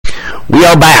We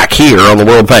are back here on the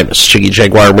world-famous Jiggy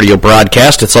Jaguar radio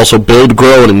broadcast. It's also Build,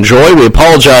 Grow, and Enjoy. We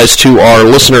apologize to our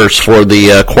listeners for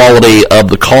the quality of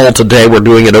the call today. We're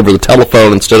doing it over the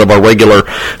telephone instead of our regular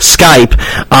Skype.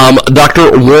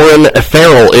 Dr. Warren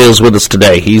Farrell is with us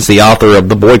today. He's the author of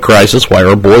The Boy Crisis, Why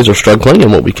Our Boys Are Struggling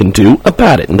and What We Can Do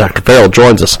About It. And Dr. Farrell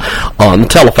joins us on the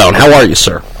telephone. How are you,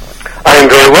 sir? I am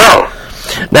very well.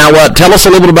 Now, tell us a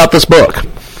little bit about this book.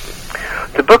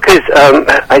 The book is,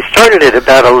 I started it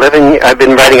about 11, I've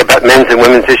been writing about men's and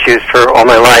women's issues for all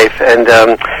my life, and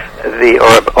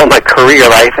all my career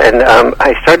life, and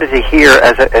I started to hear,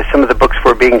 as some of the books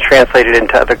were being translated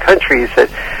into other countries, that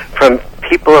from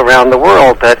people around the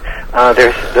world, that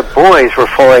the boys were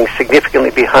falling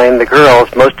significantly behind the girls.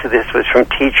 Most of this was from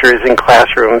teachers in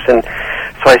classrooms, and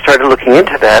so I started looking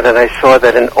into that, and I saw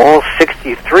that in all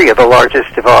 63 of the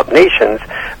largest developed nations,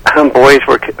 boys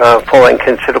were falling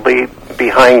considerably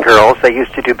behind girls. They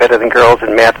used to do better than girls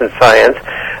in math and science,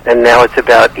 and now it's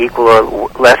about equal or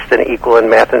less than equal in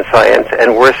math and science,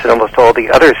 and worse in almost all the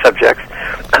other subjects,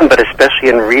 but especially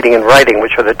in reading and writing,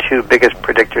 which are the two biggest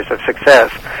predictors of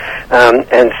success.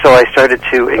 And so I started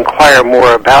to inquire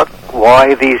more about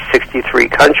why these 63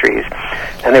 countries,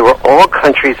 and they were all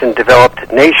countries in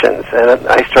developed nations, and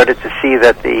I started to see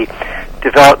that the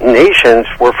developed nations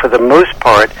were, for the most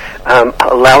part,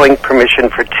 allowing permission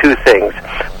for two things.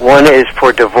 One is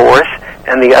for divorce,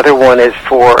 and the other one is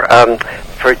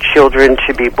for children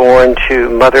to be born to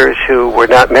mothers who were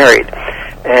not married.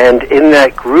 And in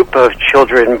that group of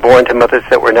children born to mothers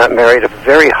that were not married, a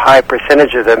very high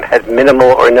percentage of them had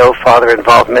minimal or no father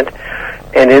involvement.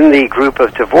 And in the group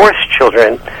of divorced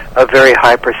children, a very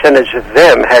high percentage of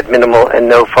them had minimal and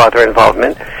no father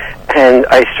involvement. And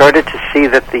I started to see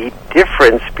that the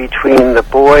difference between the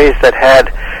boys that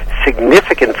had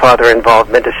significant father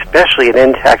involvement, especially in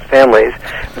intact families,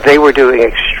 they were doing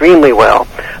extremely well.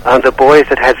 The boys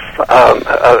that had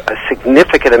a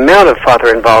significant amount of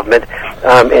father involvement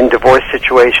in divorce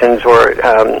situations or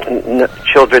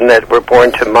children that were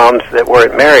born to moms that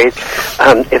weren't married,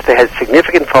 if they had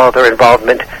significant father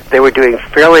involvement, they were doing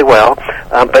fairly well,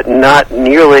 but not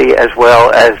nearly as well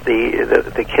as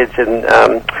the kids in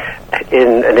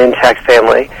an intact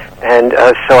family. And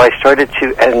so I started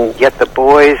to, and yet the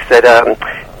boys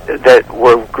that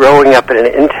were growing up in an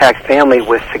intact family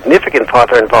with significant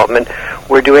father involvement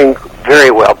were doing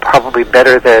very well, probably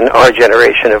better than our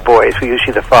generation of boys.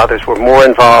 Usually the fathers were more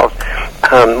involved,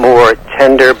 more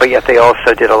tender, but yet they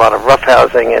also did a lot of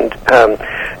roughhousing and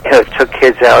took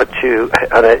kids out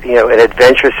in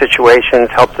adventure situations,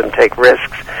 helped them take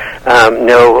risks,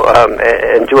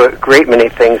 and do a great many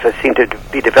things that seem to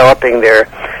be developing their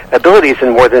abilities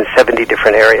in more than 70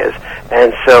 different areas.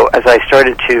 And so as I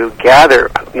started to gather,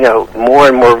 more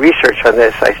and more research on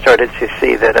this, I started to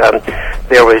see that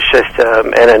there was just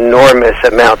an enormous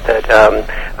amount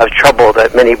of trouble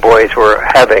that many boys were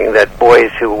having, that boys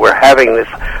who were having this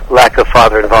lack of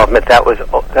father involvement,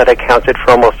 that accounted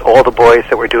for almost all the boys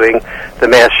that were doing the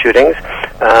mass shootings,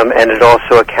 and it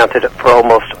also accounted for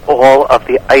almost all of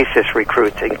the ISIS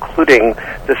recruits, including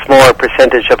the smaller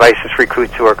percentage of ISIS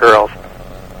recruits who are girls.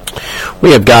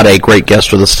 We have got a great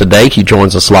guest with us today. He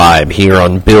joins us live here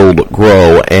on Build,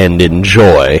 Grow, and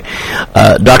Enjoy.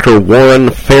 Dr. Warren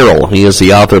Farrell. He is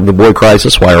the author of The Boy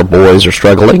Crisis, Why Our Boys Are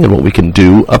Struggling and What We Can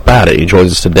Do About It. He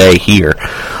joins us today here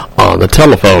on the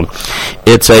telephone.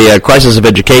 It's a crisis of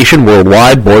education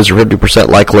worldwide. Boys are 50%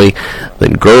 likely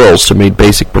than girls to meet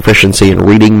basic proficiency in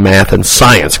reading, math, and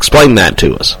science. Explain that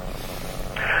to us.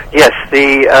 Yes,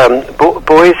 the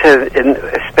boys have,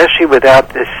 especially without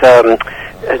this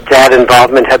dad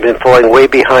involvement, have been falling way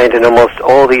behind in almost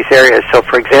all these areas. So,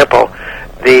 for example,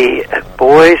 the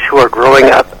boys who are growing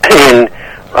up in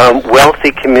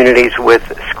wealthy communities with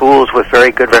schools with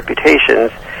very good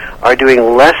reputations are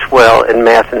doing less well in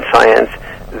math and science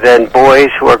than boys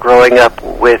who are growing up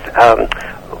with a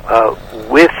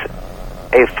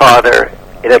father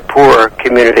in a poor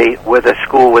community with a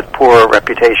school with poor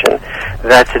reputation.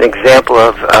 That's an example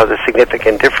of the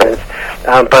significant difference.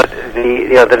 But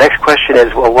the next question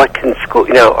is, well, what can school,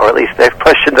 or at least the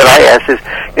question that I ask is,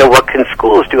 what can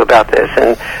schools do about this?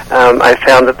 And I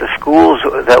found that the schools,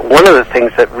 that one of the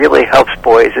things that really helps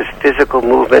boys is physical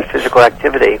movement, physical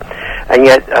activity. and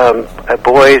yet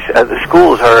the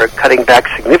schools are cutting back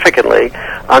significantly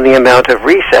on the amount of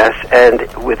recess, and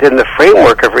within the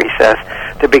framework of recess,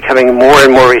 they're becoming more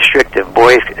and more restrictive.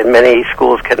 Boys in many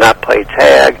schools cannot play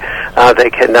tag. They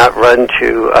cannot run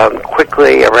too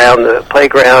quickly around the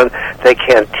playground. They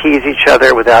can't tease each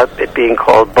other without it being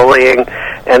called bullying.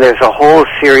 And there's a whole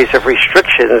series of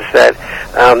restrictions that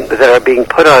are being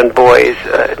put on boys,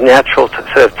 natural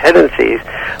sort of tendencies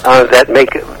that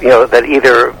make that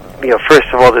either. First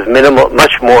of all, there's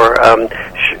much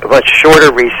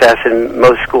shorter recess in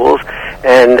most schools,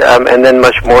 and then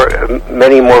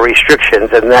many more restrictions,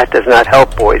 and that does not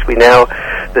help boys.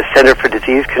 The Center for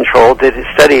Disease Control did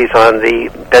studies on the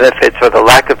benefits or the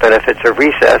lack of benefits of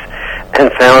recess,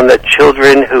 and found that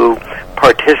children who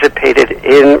participated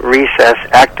in recess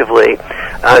actively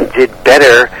did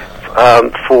better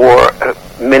for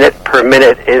minute per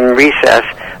minute in recess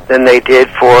than they did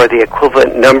for the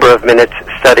equivalent number of minutes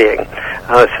studying.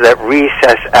 So that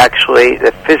recess, actually,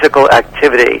 the physical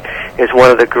activity, is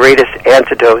one of the greatest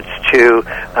antidotes to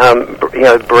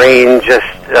brain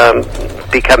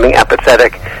just becoming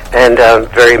apathetic and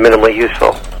very minimally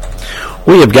useful.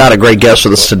 We have got a great guest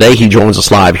with us today. He joins us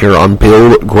live here on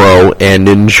Build, Grow, and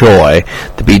Enjoy,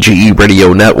 the BGE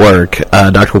Radio Network.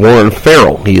 Dr. Warren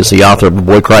Farrell. He is the author of The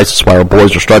Boy Crisis, Why Our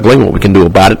Boys Are Struggling, What We Can Do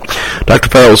About It. Dr.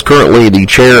 Farrell is currently the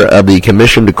chair of the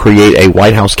Commission to create a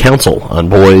White House Council on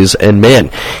Boys and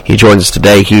Men. He joins us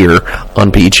today here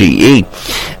on BGE.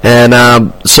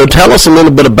 And so tell us a little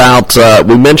bit about,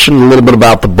 we mentioned a little bit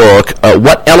about the book.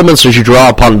 What elements did you draw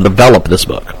upon to develop this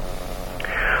book?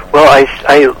 Well, I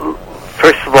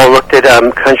first of all looked at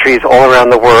countries all around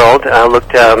the world,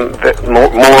 looked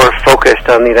more focused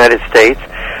on the United States,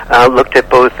 looked at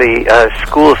both the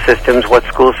school systems, what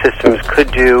school systems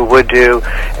could do, would do,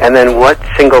 and then what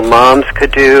single moms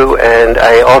could do, and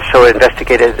I also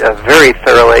investigated very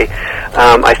thoroughly.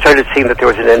 I started seeing that there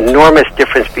was an enormous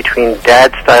difference between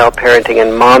dad-style parenting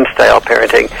and mom-style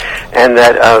parenting, and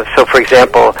that, so for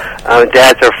example,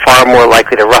 dads are far more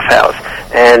likely to roughhouse,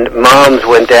 and moms,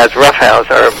 when dads roughhouse,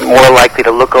 are more likely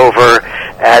to look over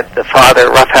at the father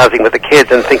roughhousing with the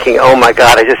kids and thinking, oh my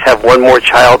God, I just have one more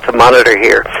child to monitor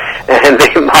here. And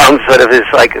the mom sort of is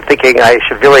like thinking, I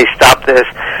should really stop this,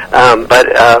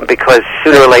 but because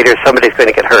sooner or later somebody's going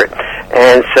to get hurt.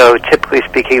 And so typically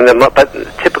speaking, the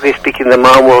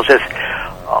mom will just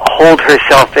hold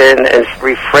herself in and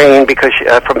refrain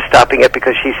from stopping it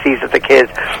because she sees that the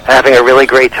kids are having a really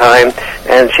great time,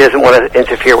 and she doesn't want to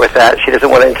interfere with that. She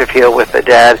doesn't want to interfere with the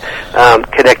dad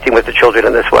connecting with the children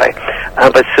in this way.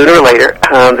 But sooner or later,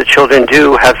 the children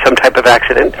do have some type of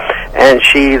accident, and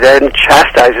she then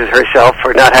chastises herself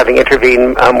for not having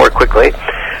intervened more quickly.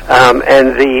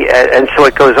 And so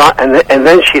it goes on, and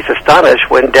then she's astonished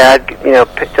when dad,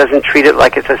 doesn't treat it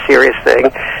like it's a serious thing,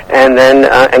 and then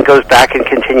and goes back and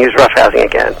continues roughhousing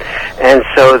again. And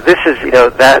so this is,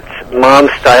 that's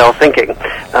mom-style thinking.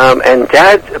 And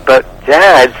dads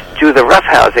do the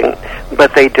roughhousing,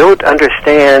 but they don't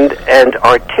understand and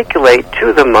articulate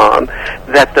to the mom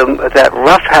that that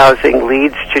roughhousing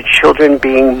leads to children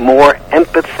being more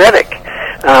empathetic.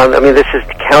 This is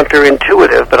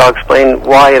counterintuitive, but I'll explain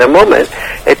why in a moment.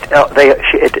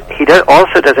 He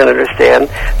also doesn't understand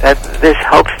that this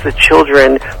helps the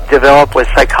children develop what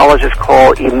psychologists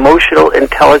call emotional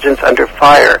intelligence under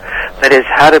fire. That is,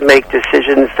 how to make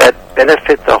decisions that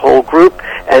benefit the whole group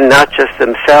and not just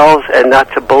themselves, and not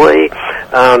to bully,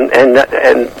 and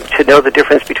to know the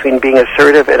difference between being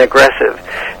assertive and aggressive.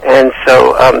 And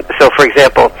so for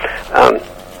example,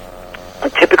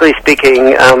 typically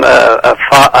speaking,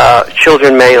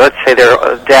 children may, let's say their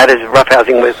dad is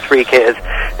roughhousing with 3 kids,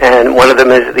 and one of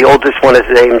them is, the oldest one is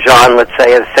named John, let's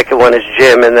say, and the second one is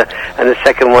Jim, and the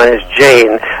second one is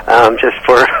Jane, just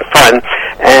for fun.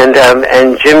 And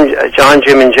John,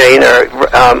 Jim, and Jane are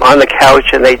on the couch,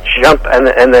 and they jump, and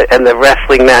the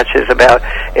wrestling match is about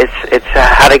it's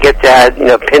how to get dad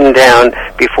pinned down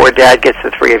before dad gets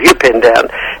the 3 of you pinned down.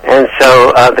 And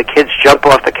so the kids jump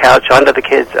off the couch onto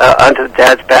the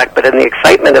dad's back, but in the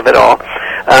excitement of it all,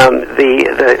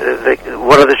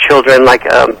 one of the children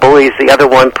bullies the other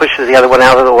one, pushes the other one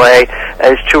out of the way,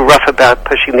 is too rough about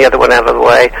pushing the other one out of the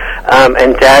way,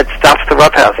 and dad stops the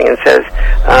roughhousing and says,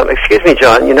 excuse me,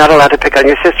 John, you're not allowed to pick on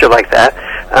your sister like that.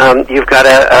 You've got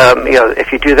to,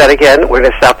 if you do that again, we're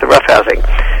going to stop the roughhousing.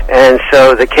 And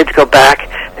so the kids go back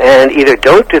and either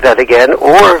don't do that again,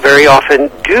 or very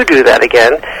often do that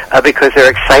again, because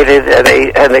they're excited,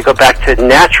 and they go back to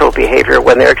natural behavior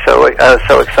when they're so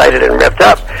excited and revved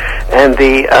up. And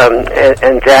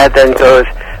and dad then goes,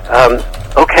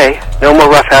 okay, no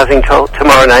more roughhousing till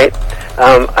tomorrow night.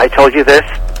 I told you this.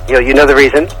 You know the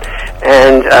reason.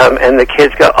 and the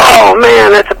kids go, "Oh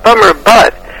man, that's a bummer,"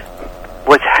 but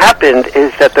what's happened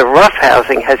is that the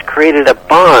roughhousing has created a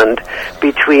bond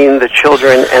between the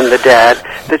children and the dad.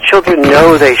 The children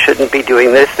know they shouldn't be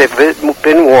doing this. They've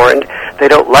been warned. They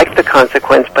don't like the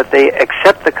consequence, but they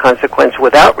accept the consequence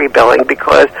without rebelling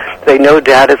because they know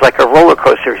dad is like a roller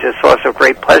coaster. He's a source of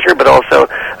great pleasure, but also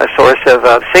a source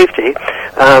of safety,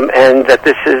 and that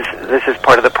this is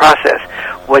part of the process.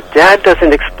 What dad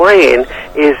doesn't explain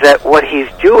is that what he's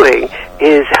doing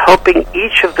is helping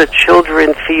each of the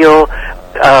children feel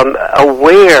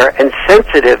aware and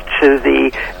sensitive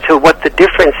to what the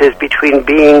difference is between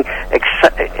being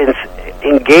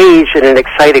engaged in an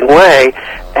exciting way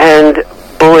and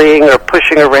bullying or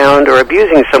pushing around or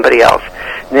abusing somebody else.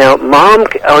 Now, mom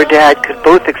or dad could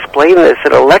both explain this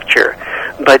in a lecture,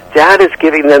 but dad is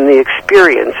giving them the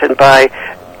experience, and by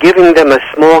giving them a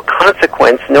small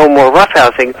consequence, no more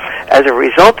roughhousing, as a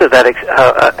result of that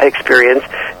experience,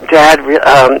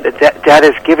 Dad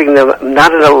is giving them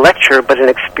not in a lecture, but an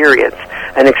experience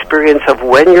of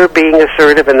when you're being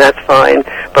assertive, and that's fine,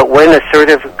 but when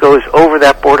assertive goes over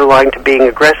that borderline to being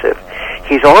aggressive.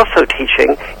 He's also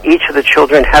teaching each of the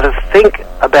children how to think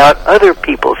about other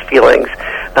people's feelings,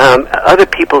 other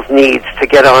people's needs to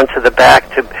get onto the back,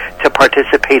 to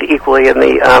participate equally in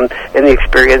the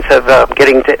experience of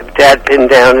getting dad pinned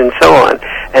down and so on,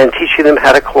 and teaching them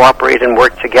how to cooperate and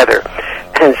work together.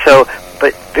 And so,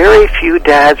 but very few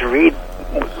dads read,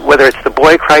 whether it's The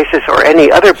Boy Crisis or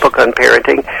any other book on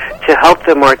parenting, to help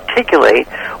them articulate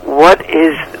what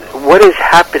is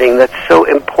happening that's so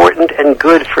important and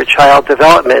good for child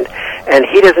development. And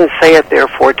he doesn't say it,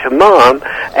 therefore, to mom,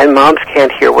 and moms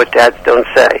can't hear what dads don't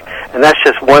say. And that's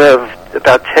just one of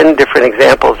about 10 different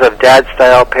examples of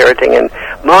dad-style parenting and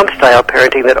mom-style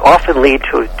parenting that often lead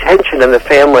to tension in the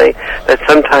family that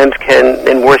sometimes can,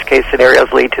 in worst-case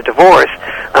scenarios, lead to divorce,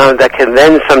 that can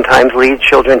then sometimes lead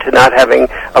children to not having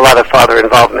a lot of father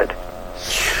involvement.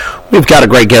 We've got a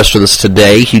great guest with us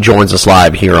today. He joins us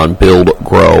live here on Build,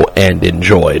 Grow, and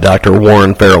Enjoy. Dr.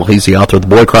 Warren Farrell, he's the author of The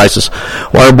Boy Crisis.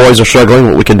 Why our boys are struggling,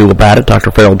 what we can do about it.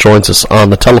 Dr. Farrell joins us on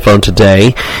the telephone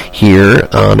today here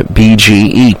on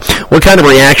BGE. What kind of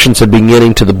reactions have been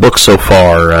getting to the book so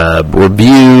far?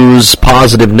 Reviews,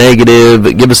 positive,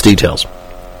 negative? Give us details.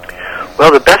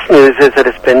 Well, the best news is that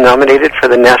it's been nominated for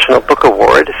the National Book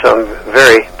Award, so I'm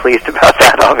very pleased about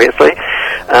that, obviously.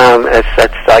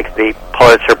 That's like the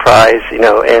Pulitzer Prize, in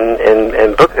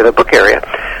the book area,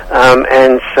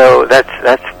 and so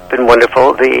that's been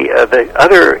wonderful. The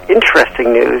other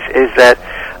interesting news is that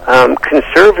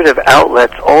conservative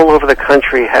outlets all over the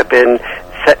country have been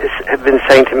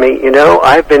saying to me,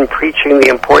 I've been preaching the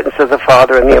importance of the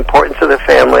father and the importance of the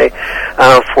family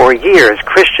for years.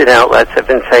 Christian outlets have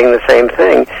been saying the same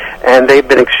thing, and they've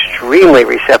been extremely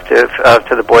receptive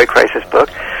to the Boy Crisis book.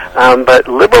 But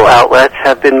liberal outlets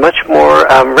have been much more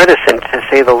reticent, to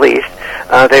say the least.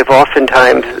 They've often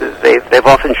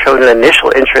shown an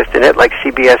initial interest in it, like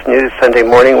CBS News Sunday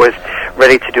Morning was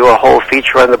ready to do a whole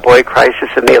feature on the Boy Crisis,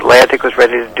 and The Atlantic was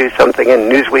ready to do something, and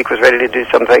Newsweek was ready to do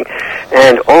something,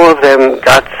 and all of them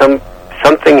got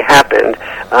something happened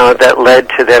that led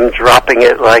to them dropping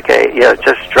it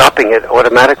just dropping it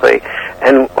automatically.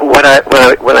 And when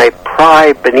I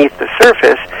pry beneath the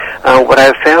surface, what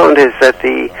I've found is that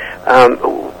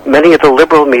many of the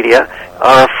liberal media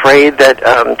are afraid that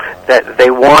they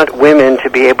want women to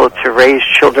be able to raise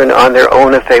children on their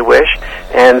own if they wish,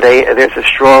 and there's a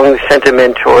strong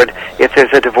sentiment toward, if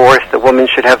there's a divorce, the woman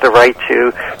should have the right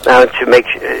to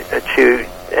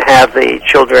have the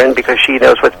children because she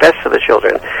knows what's best for the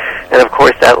children. And of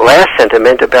course, that last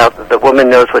sentiment about the woman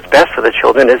knows what's best for the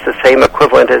children is the same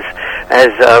equivalent as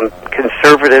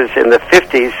conservatives in the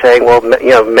 50s saying, well,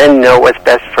 men know what's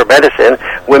best for medicine,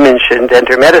 women shouldn't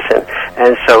enter medicine.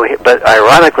 And so, but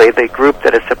ironically, the group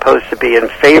that is supposed to be in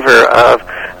favor of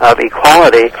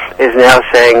equality is now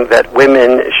saying that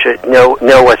women should know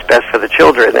what's best for the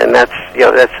children, and that's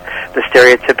the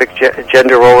stereotypic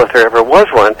gender role if there ever was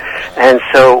one. And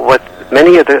so what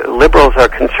many of the liberals are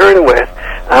concerned with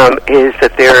is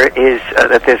that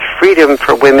there's freedom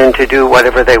for women to do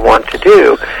whatever they want to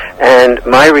do. And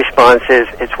my response is,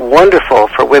 it's wonderful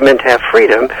for women to have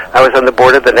freedom. I was on the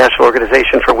board of the National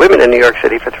Organization for Women in New York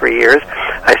City for 3 years.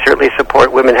 I certainly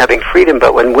support women having freedom,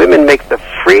 but when women make the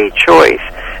free choice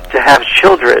to have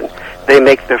children, they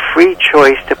make the free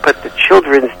choice to put the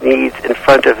children's needs in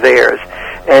front of theirs.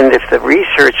 And if the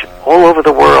research all over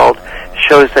the world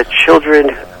shows that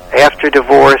children after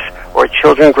divorce or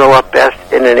children grow up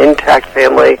best in an intact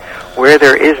family where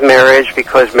there is marriage,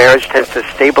 because marriage tends to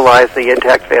stabilize the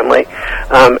intact family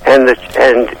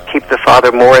and keep the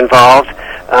father more involved,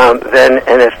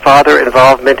 and if father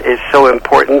involvement is so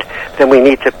important, then we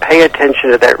need to pay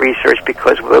attention to that research,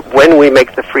 because when we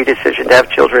make the free decision to have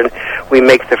children, we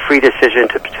make the free decision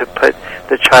to put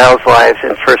the child's lives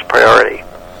in first priority.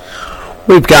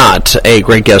 We've got a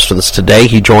great guest with us today.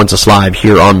 He joins us live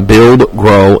here on Build,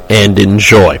 Grow, and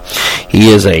Enjoy. He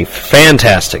is a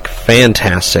fantastic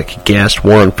guest,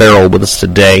 Warren Farrell, with us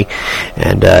today,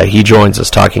 and he joins us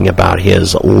talking about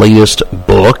his latest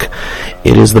book.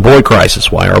 It is The Boy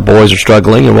Crisis, Why Our Boys Are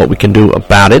Struggling and What We Can Do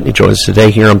About It. He joins us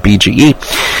today here on BGE.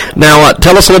 Now,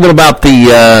 tell us a little bit about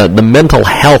the mental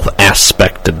health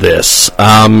aspect of this.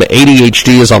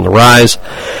 ADHD is on the rise.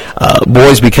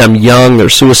 Boys become young. Their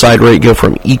suicide rate goes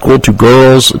from equal to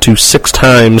girls to 6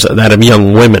 times that of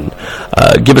young women.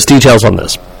 Give us details on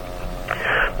this.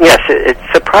 Yes, it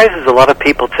surprises a lot of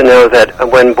people to know that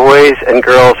when boys and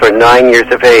girls are 9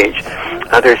 years of age,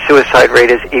 their suicide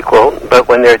rate is equal, but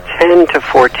when they're 10 to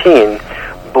 14,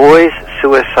 boys'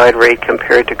 suicide rate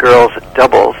compared to girls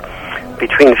doubles.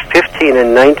 Between 15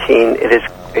 and 19,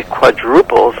 it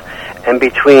quadruples, and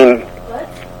between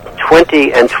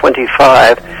 20 and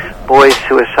 25, boys'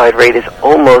 suicide rate is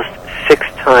almost 6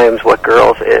 times what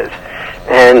girls is.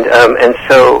 And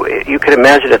so you can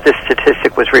imagine if this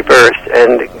statistic was reversed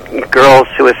and girls'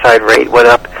 suicide rate went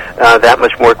up that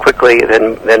much more quickly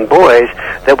than boys,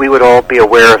 that we would all be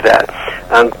aware of that.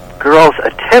 Girls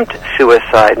attempt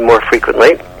suicide more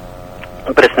frequently,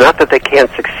 but it's not that they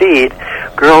can't succeed.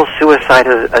 Girls' suicide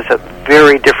has a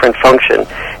very different function.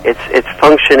 Its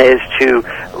function is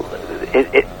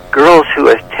girls who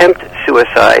attempt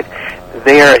suicide,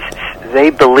 they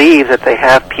believe that they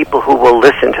have people who will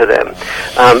listen to them.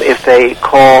 If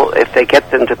they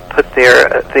get them to put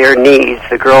their needs,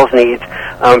 the girls' needs,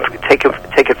 take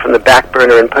it from the back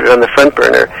burner and put it on the front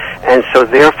burner. And so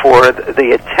therefore,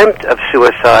 the attempt of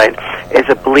suicide is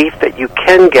a belief that you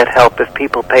can get help if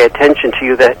people pay attention to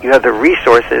you, that you have the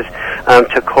resources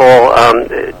to call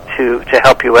to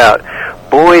help you out.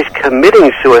 Boys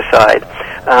committing suicide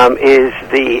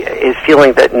is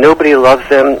feeling that nobody loves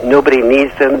them, nobody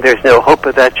needs them, there's no hope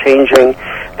of that changing,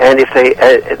 and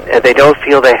if they don't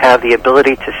feel they have the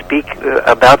ability to speak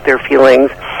about their feelings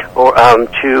or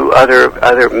to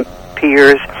other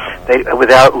peers,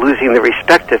 without losing the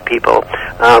respect of people.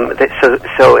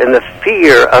 So in the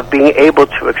fear of being able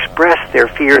to express their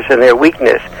fears and their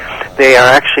weakness, they are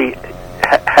actually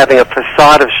having a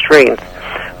facade of strength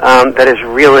that is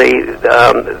really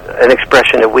an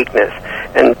expression of weakness.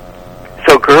 And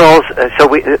so girls,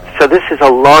 so this is a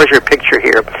larger picture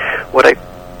here. What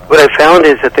I found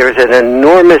is that there's an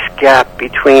enormous gap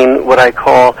between what I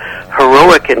call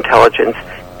heroic intelligence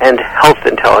and health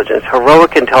intelligence.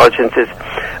 Heroic intelligence is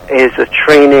the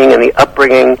training and the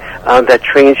upbringing that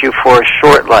trains you for a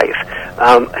short life.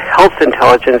 Health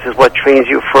intelligence is what trains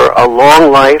you for a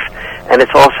long life, and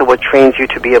it's also what trains you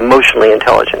to be emotionally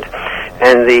intelligent.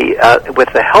 And with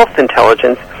the health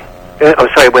intelligence,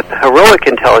 with the heroic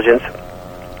intelligence,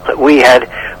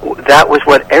 that was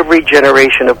what every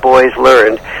generation of boys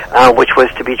learned, which was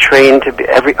to be trained to be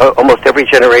almost every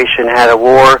generation had a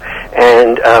war,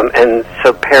 and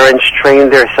so parents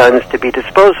trained their sons to be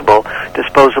disposable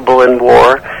in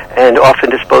war, and often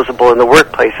disposable in the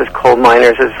workplace as coal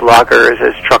miners, as loggers,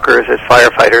 as truckers, as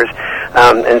firefighters,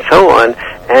 and so on.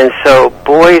 And so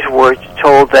boys were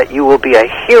told that you will be a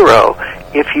hero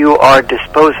if you are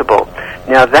disposable.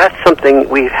 Now that's something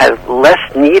we have less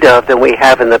need of than we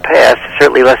have in the past,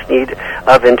 certainly less need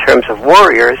of in terms of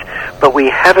warriors, but we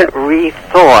haven't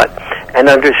rethought and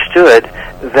understood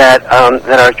that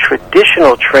our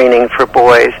traditional training for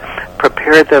boys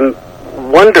prepared them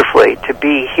wonderfully to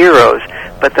be heroes,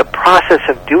 but the process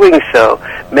of doing so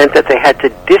meant that they had to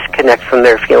disconnect from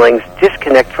their feelings,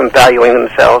 disconnect from valuing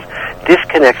themselves,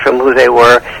 disconnect from who they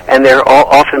were, and they're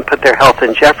often put their health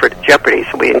in jeopardy.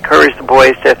 So we encouraged the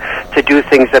boys to do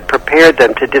things that prepared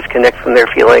them to disconnect from their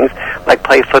feelings, like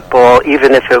play football,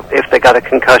 even if they got a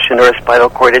concussion or a spinal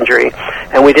cord injury.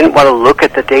 And we didn't want to look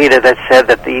at the data that said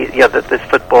that that this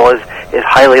football is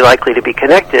highly likely to be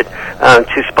connected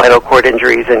to spinal cord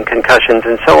injuries and concussions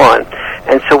and so on.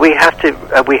 And so we have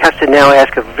to now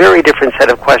ask a very different set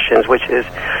of questions, which is,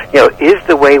 is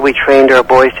the way we trained our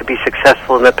boys to be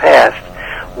successful in the past,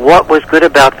 what was good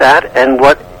about that, and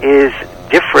what is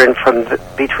different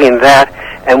between that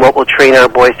and what will train our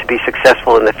boys to be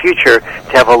successful in the future,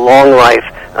 to have a long life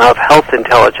of health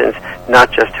intelligence,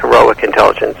 not just heroic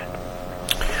intelligence.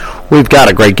 We've got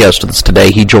a great guest with us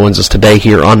today. He joins us today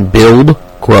here on Build,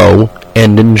 Grow,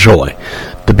 and Enjoy.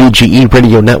 the BGE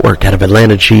Radio Network out of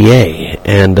Atlanta, GA.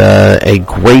 And a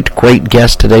great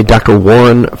guest today, Dr.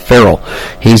 Warren Farrell.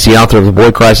 He's the author of The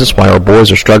Boy Crisis, Why Our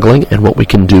Boys Are Struggling and What We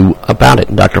Can Do About It.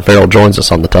 And Dr. Farrell joins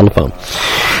us on the telephone.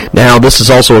 Now, this is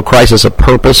also a crisis of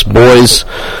purpose. Boys'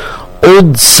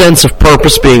 old sense of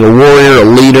purpose, being a warrior, a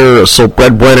leader, a sole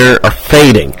breadwinner, are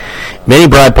fading. Many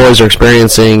bright boys are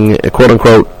experiencing a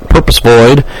quote-unquote purpose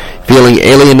void, feeling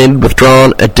alienated,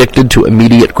 withdrawn, addicted to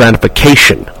immediate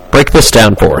gratification. Break this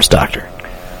down for us, Doctor.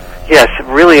 Yes,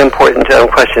 really important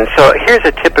question. So here's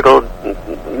a typical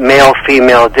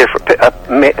male-female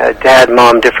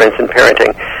dad-mom difference in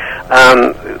parenting.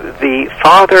 The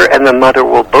father and the mother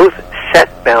will both set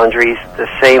boundaries the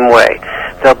same way.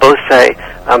 They'll both say,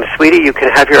 sweetie, you can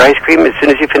have your ice cream as soon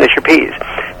as you finish your peas.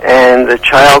 And the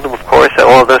child, of course,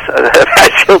 all of us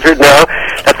children know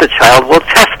that the child will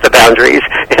test the boundaries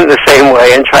in the same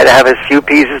way and try to have as few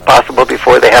peas as possible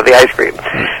before they have the ice cream.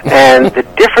 And the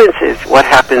difference is what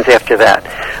happens after that.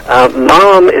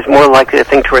 Mom is more likely to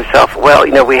think to herself, well,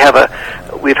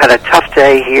 we've had a tough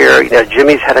day here.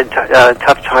 Jimmy's had a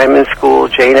tough time in school.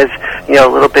 Jane is, a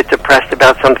little bit depressed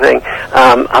about something.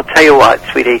 I'll tell you what,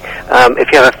 sweetie, if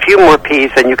you have a few more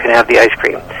peas, then you can have the ice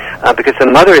cream. Because the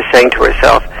mother is saying to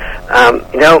herself,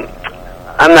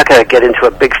 I'm not going to get into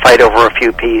a big fight over a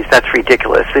few peas. That's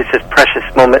ridiculous. These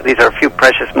are a few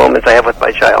precious moments I have with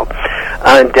my child.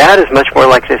 And Dad is much more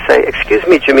likely to say, excuse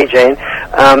me, Jimmy, Jane,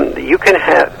 you can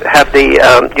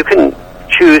you can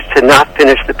choose to not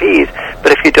finish the peas,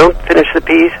 but if you don't finish the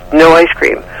peas, no ice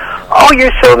cream. Oh,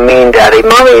 you're so mean, Daddy.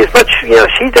 Mommy is much,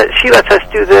 she lets us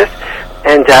do this.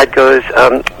 And Dad goes,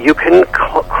 you can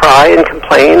cry and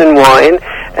complain and whine,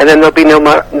 and then there'll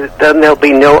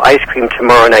be no ice cream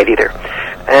tomorrow night either.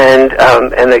 And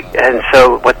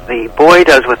so what the boy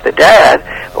does with the dad,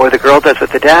 or the girl does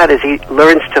with the dad, is he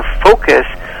learns to focus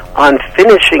on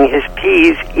finishing his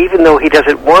peas even though he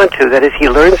doesn't want to. That is, he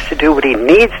learns to do what he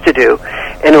needs to do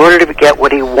in order to get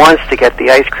what he wants to get,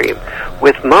 the ice cream.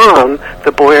 With Mom,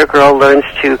 the boy or girl learns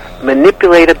to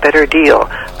manipulate a better deal.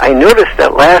 I noticed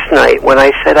that last night when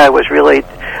I said I was really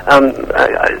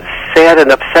sad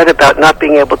and upset about not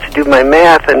being able to do my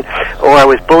math, or I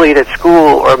was bullied at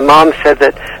school, or Mom said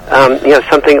that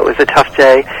something, it was a tough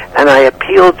day, and I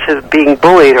appealed to being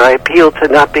bullied, or I appealed to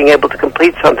not being able to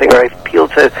complete something, or I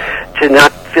appealed to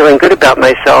not feeling good about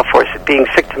myself, or being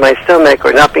sick to my stomach,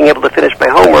 or not being able to finish my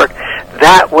homework.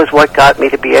 That was what got me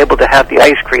to be able to have the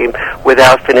ice cream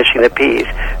without finishing the peas.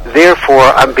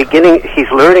 Therefore, he's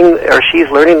learning, or she's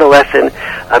learning the lesson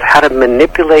of how to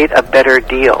manipulate a better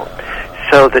deal.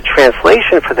 So the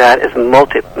translation for that is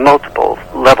multiple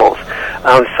levels.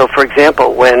 So, for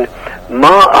example, when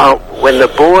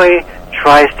the boy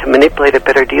tries to manipulate a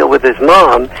better deal with his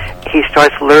mom, he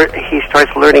starts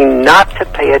learning not to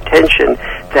pay attention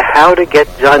to how to get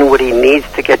done what he needs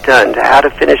to get done, to how to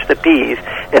finish the peas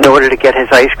in order to get his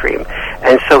ice cream.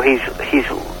 And so he's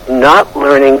not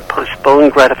learning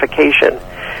postponed gratification.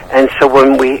 And so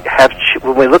when we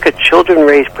look at children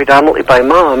raised predominantly by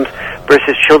moms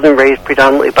versus children raised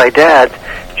predominantly by dads,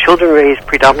 children raised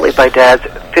predominantly by dads,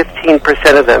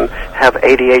 15% of them have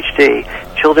ADHD.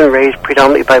 Children raised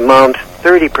predominantly by moms,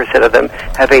 30% of them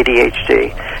have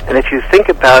ADHD. And if you think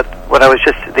about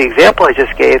the example I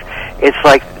just gave, it's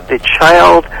like the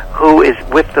child who is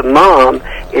with the mom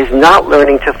is not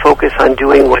learning to focus on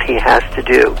doing what he has to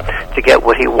do to get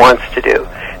what he wants to do.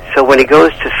 So when he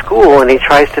goes to school and he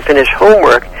tries to finish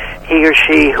homework, he or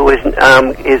she who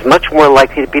is much more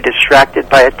likely to be distracted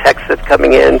by a text that's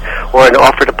coming in, or an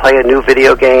offer to play a new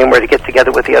video game, or to get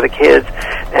together with the other kids,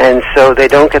 and so they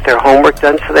don't get their homework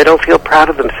done, so they don't feel proud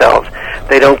of themselves.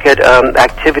 They don't get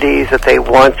activities that they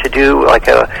want to do, like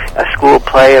a school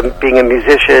play, being a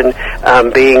musician,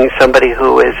 being somebody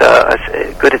who is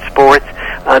good at sports.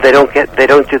 They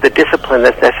don't do the discipline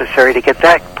that's necessary to get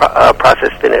that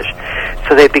process finished.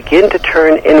 So they begin to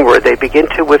turn inward. They begin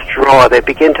to withdraw. They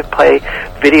begin to play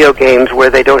video games where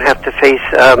they don't have to face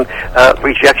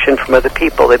rejection from other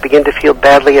people. They begin to feel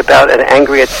badly about and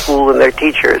angry at school and their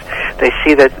teachers. They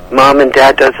see that mom and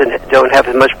dad don't have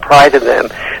as much pride in them.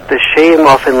 The shame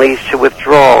often leads to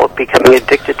withdrawal, becoming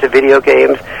addicted to video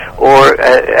games,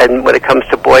 and when it comes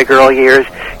to boy-girl years,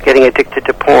 getting addicted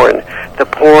to porn. The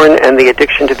porn and the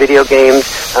addiction to video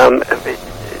games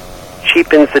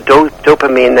cheapens the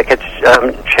dopamine that gets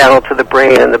channeled to the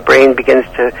brain, and the brain begins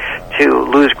to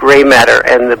lose gray matter,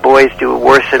 and the boys do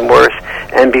worse and worse,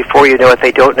 and before you know it,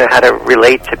 they don't know how to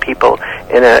relate to people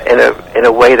in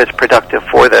a way that's productive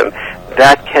for them.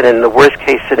 That can, in the worst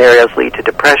case scenarios, lead to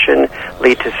depression,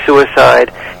 lead to suicide,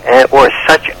 or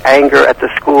such anger at the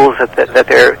schools that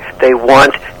they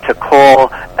want to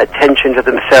call attention to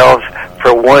themselves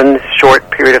for one short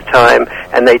period of time,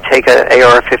 and they take an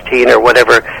AR-15 or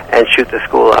whatever and shoot the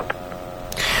school up.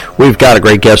 We've got a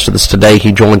great guest with us today.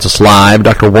 He joins us live,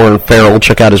 Dr. Warren Farrell.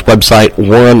 Check out his website,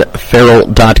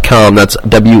 warrenfarrell.com. That's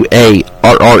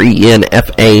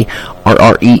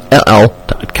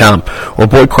WARRENFARRELL.com, or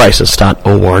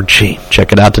boycrisis.org.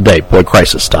 Check it out today,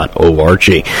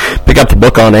 boycrisis.org. Pick up the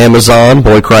book on Amazon,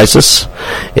 Boy Crisis.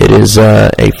 It is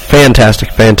a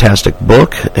fantastic, fantastic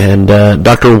book. And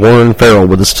Dr. Warren Farrell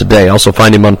with us today. Also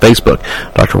find him on Facebook,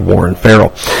 Dr. Warren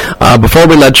Farrell. Before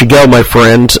we let you go, my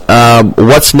friend,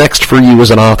 what's next for you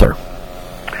as an author?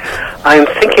 I'm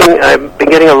thinking, I've been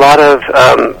getting a lot of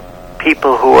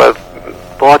people who have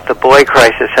bought The Boy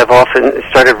Crisis have often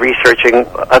started researching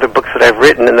other books that I've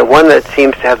written, and the one that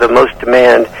seems to have the most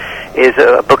demand is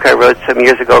a book I wrote some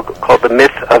years ago called The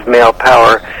Myth of Male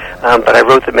Power. But I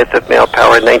wrote The Myth of Male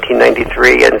Power in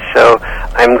 1993, and so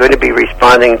I'm going to be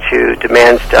responding to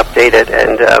demands to update it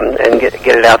and get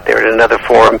it out there in another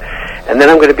form. And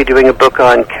then I'm going to be doing a book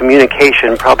on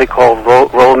communication, probably called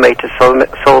Role-Mate to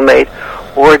Soulmate,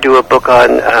 or do a book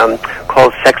on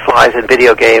called Sex, Lies, and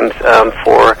Video Games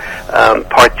for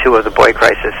part 2 of the Boy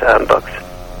Crisis books.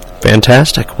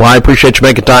 Fantastic. Well, I appreciate you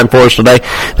making time for us today.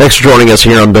 Thanks for joining us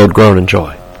here on Build, Grow, and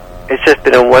Enjoy. It's just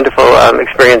been a wonderful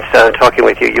experience talking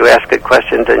with you. You ask good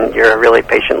questions, and you're a really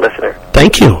patient listener.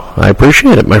 Thank you. I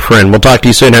appreciate it, my friend. We'll talk to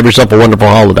you soon. Have yourself a wonderful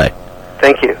holiday.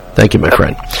 Thank you. Thank you, my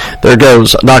friend. There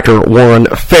goes Dr. Warren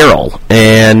Farrell.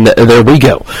 And there we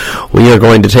go. We are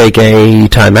going to take a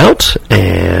time out,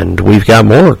 and we've got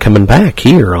more coming back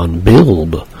here on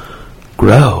Build,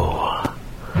 Grow,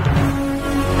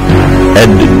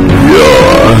 and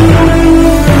Enjoy.